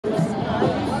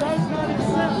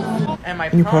and my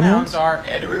Any pronouns pronouns? are.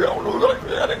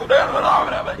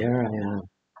 Here I am,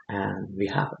 and we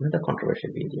have another controversial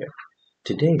video.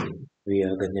 Today, we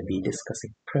are going to be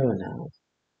discussing pronouns.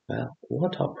 Well,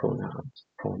 what are pronouns?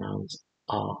 Pronouns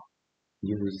are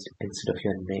used instead of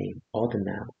your name or the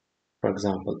noun. For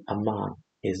example, a man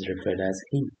is referred as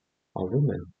he, a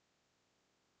woman,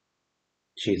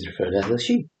 she is referred as a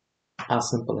she. As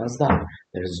simple as that.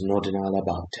 There is no denial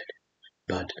about it.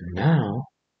 But now,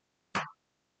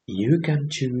 you can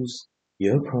choose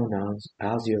your pronouns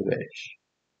as you wish.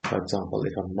 For example,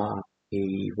 if a man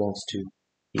he wants to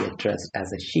be addressed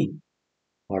as a she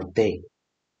or they,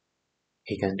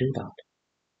 he can do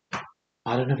that.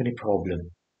 I don't have any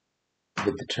problem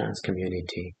with the trans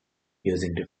community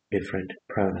using different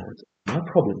pronouns. My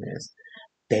problem is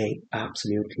they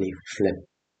absolutely flip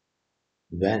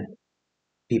when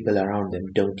people around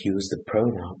them don't use the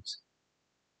pronouns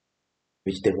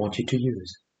which they want you to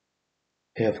use.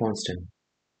 Here, for instance,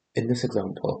 in this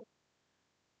example,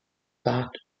 that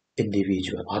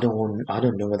individual, I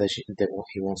don't know whether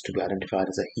he wants to be identified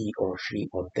as a he or she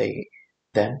or they,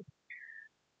 then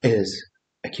is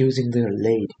accusing the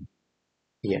lady.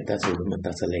 Yeah, that's a woman,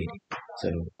 that's a lady. So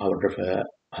I would refer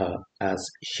her as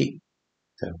she.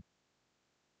 So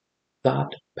that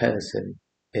person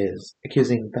is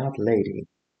accusing that lady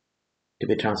to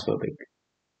be transphobic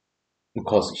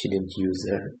because she didn't use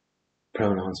the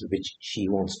pronouns which she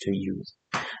wants to use.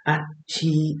 And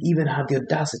she even had the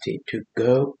audacity to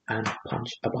go and punch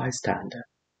a bystander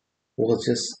who was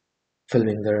just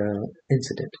filming the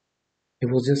incident. He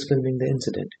was just filming the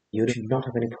incident. You should not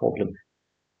have any problem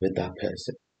with that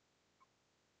person.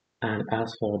 And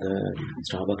as for the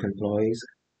Starbucks employees,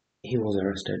 he was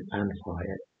arrested and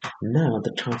fired. Now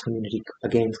the trans community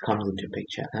again comes into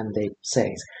picture and they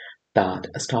say that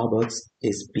Starbucks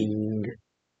is being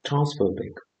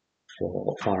transphobic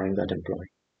for firing that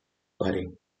employee. Buddy,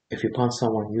 if you punch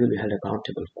someone, you will be held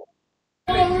accountable for.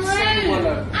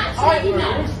 Absolutely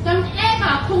not. Don't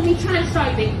ever call me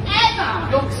transphobic. Ever.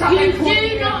 You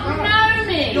do not know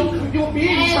me. You're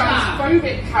being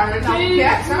transphobic, Karen. Now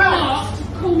get out.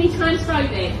 Call me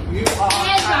transphobic. You are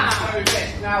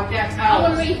transphobic. Now get out. I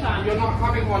want a refund. You're not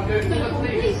having one, dude.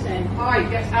 Please then. Hi,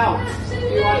 get out.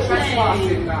 Absolutely. You are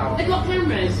trespassing now. They've got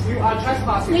cameras. You are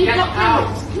trespassing. We've Get got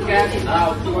out. cameras. Get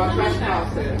out. You are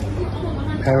trespassing.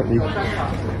 Apparently, we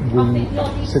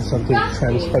said something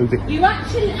transphobic. You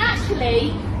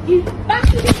actually, you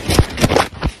battered it.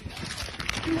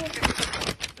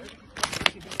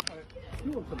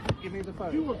 You want something? Give me the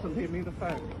phone. You want something? Give me the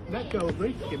phone. Let go of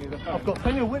me. Give me the phone. I've got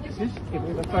plenty of witnesses. Give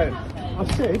me the phone. I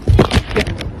said,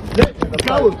 let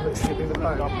go of me. Give me the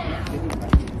phone.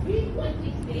 You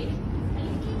wanted this.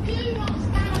 Do not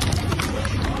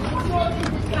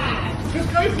stand. Just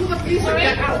go for the piece and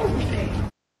get out.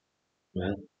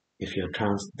 Well, if you're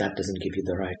trans, that doesn't give you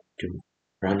the right to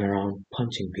run around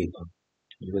punching people.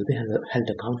 You will be held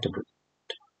accountable.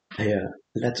 Here,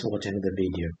 let's watch another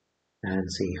video and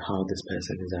see how this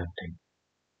person is acting.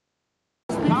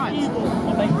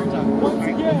 Once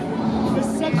again, the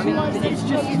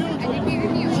sexualization of children.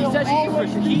 She says she's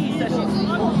Christian. He says she's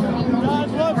God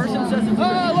loves person says it's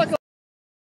look.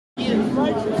 He is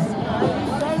righteous.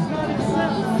 Does not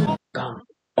accept. Come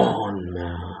on,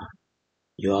 man.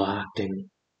 You're acting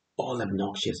all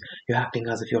obnoxious. You're acting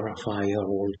as if you're a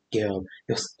 5-year-old girl.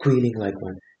 You're squealing like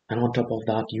one. And on top of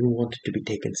that, you want to be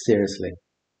taken seriously.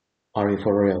 Are you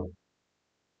for real?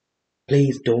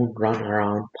 Please don't run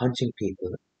around punching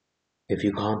people if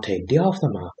you can't take the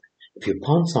aftermath. If you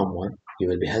punch someone, you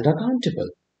will be held accountable.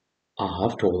 I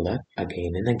have told that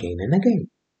again and again and again.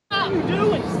 What are you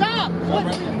doing? Stop!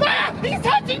 What? Stop! He's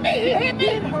touching me! He hit me!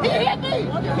 He hit me!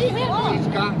 He hit me!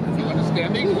 Scott, you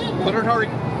understand me?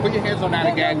 Put your hands on that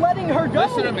again. They're letting her go.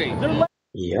 Listen to me.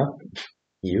 Yep,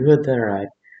 you heard that right.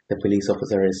 The police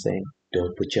officer is saying,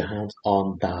 don't put your hands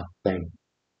on that thing.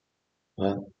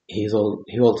 Well, he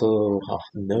also have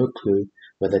no clue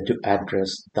whether to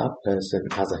address that person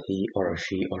as a he or a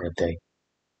she or a they.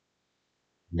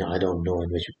 No, I don't know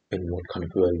in what kind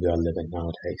of world we are living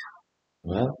nowadays.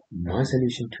 Well, my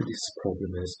solution to this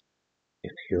problem is,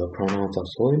 if your pronouns are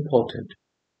so important,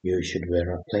 you should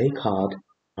wear a play card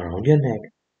around your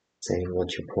neck saying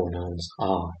what your pronouns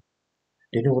are.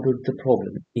 They know what is the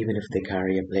problem, even if they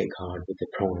carry a play card with the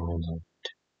pronouns on it.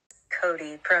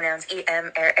 Cody, pronouns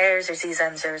em, ers, or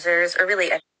zem, zers, or really.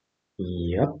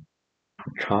 Yep.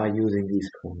 Try using these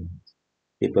pronouns.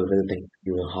 People will think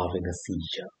you are having a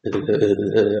seizure.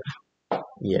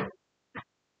 Yeah.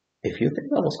 If you think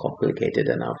that was complicated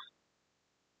enough,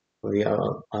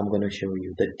 I'm going to show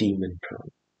you the demon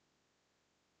pronouns.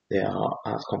 They are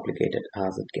as complicated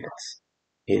as it gets.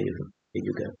 Here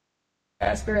you go.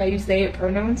 Asper, I use they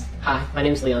pronouns. Hi, my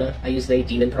name is Liana. I use they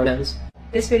demon pronouns.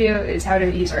 This video is how to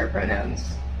use our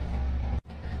pronouns.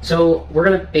 So we're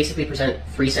going to basically present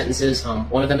 3 sentences.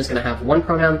 One of them is going to have one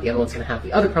pronoun, the other one's going to have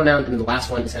the other pronoun, and then the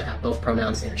last one is going to have both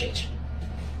pronouns interchanged.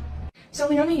 So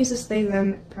Liana uses they,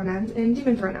 them pronouns and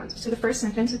demon pronouns. So the first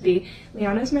sentence would be,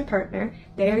 Liana is my partner,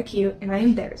 they are cute, and I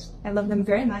am theirs. I love them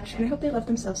very much, and I hope they love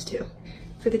themselves too.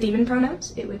 For the demon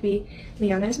pronouns, it would be,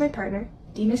 Liana is my partner,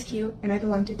 Dean is cute, and I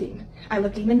belong to Dean. I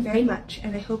love Demon very much,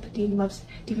 and I hope Dean loves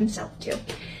Demon's self too.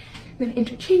 Then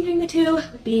interchanging the two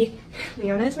would be,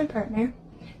 Liana is my partner,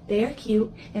 they are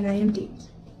cute, and I am Dean's.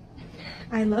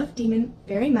 I love Demon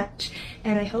very much,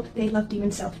 and I hope they love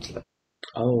Demon's self too.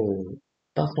 Oh,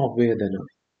 that's not weird enough.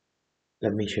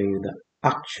 Let me show you the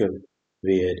actual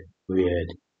weird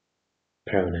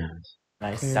pronouns.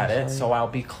 I said it, so I'll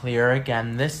be clear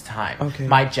again this time. Okay.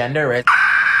 My gender is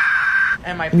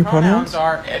and my Any pronouns pronouns?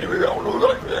 are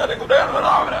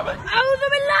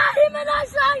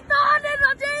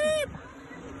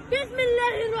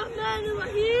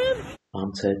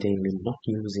I'm certainly not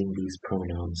using these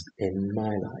pronouns in my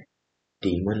life.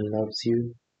 Demon loves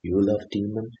you, you love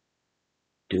Demon.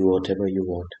 Do whatever you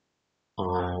want.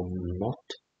 I'm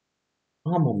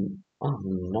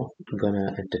not gonna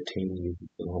entertain you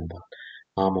on that.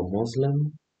 I'm a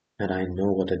Muslim and I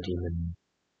know what a demon is.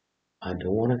 I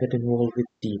don't want to get involved with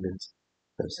demons.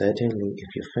 So certainly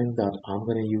if you think that I'm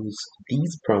gonna use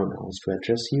these pronouns to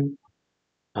address you,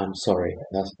 I'm sorry,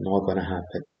 that's not gonna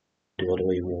happen. Do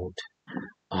whatever you want.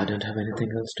 I don't have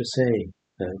anything else to say,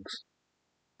 folks.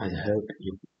 I hope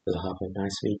you will have a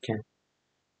nice weekend.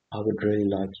 I would really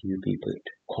like you people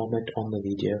to comment on the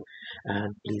video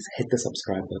and please hit the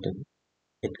subscribe button.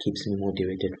 It keeps me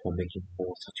motivated for making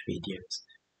more such videos.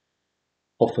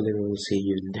 Hopefully we will see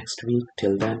you next week.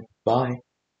 Till then, bye.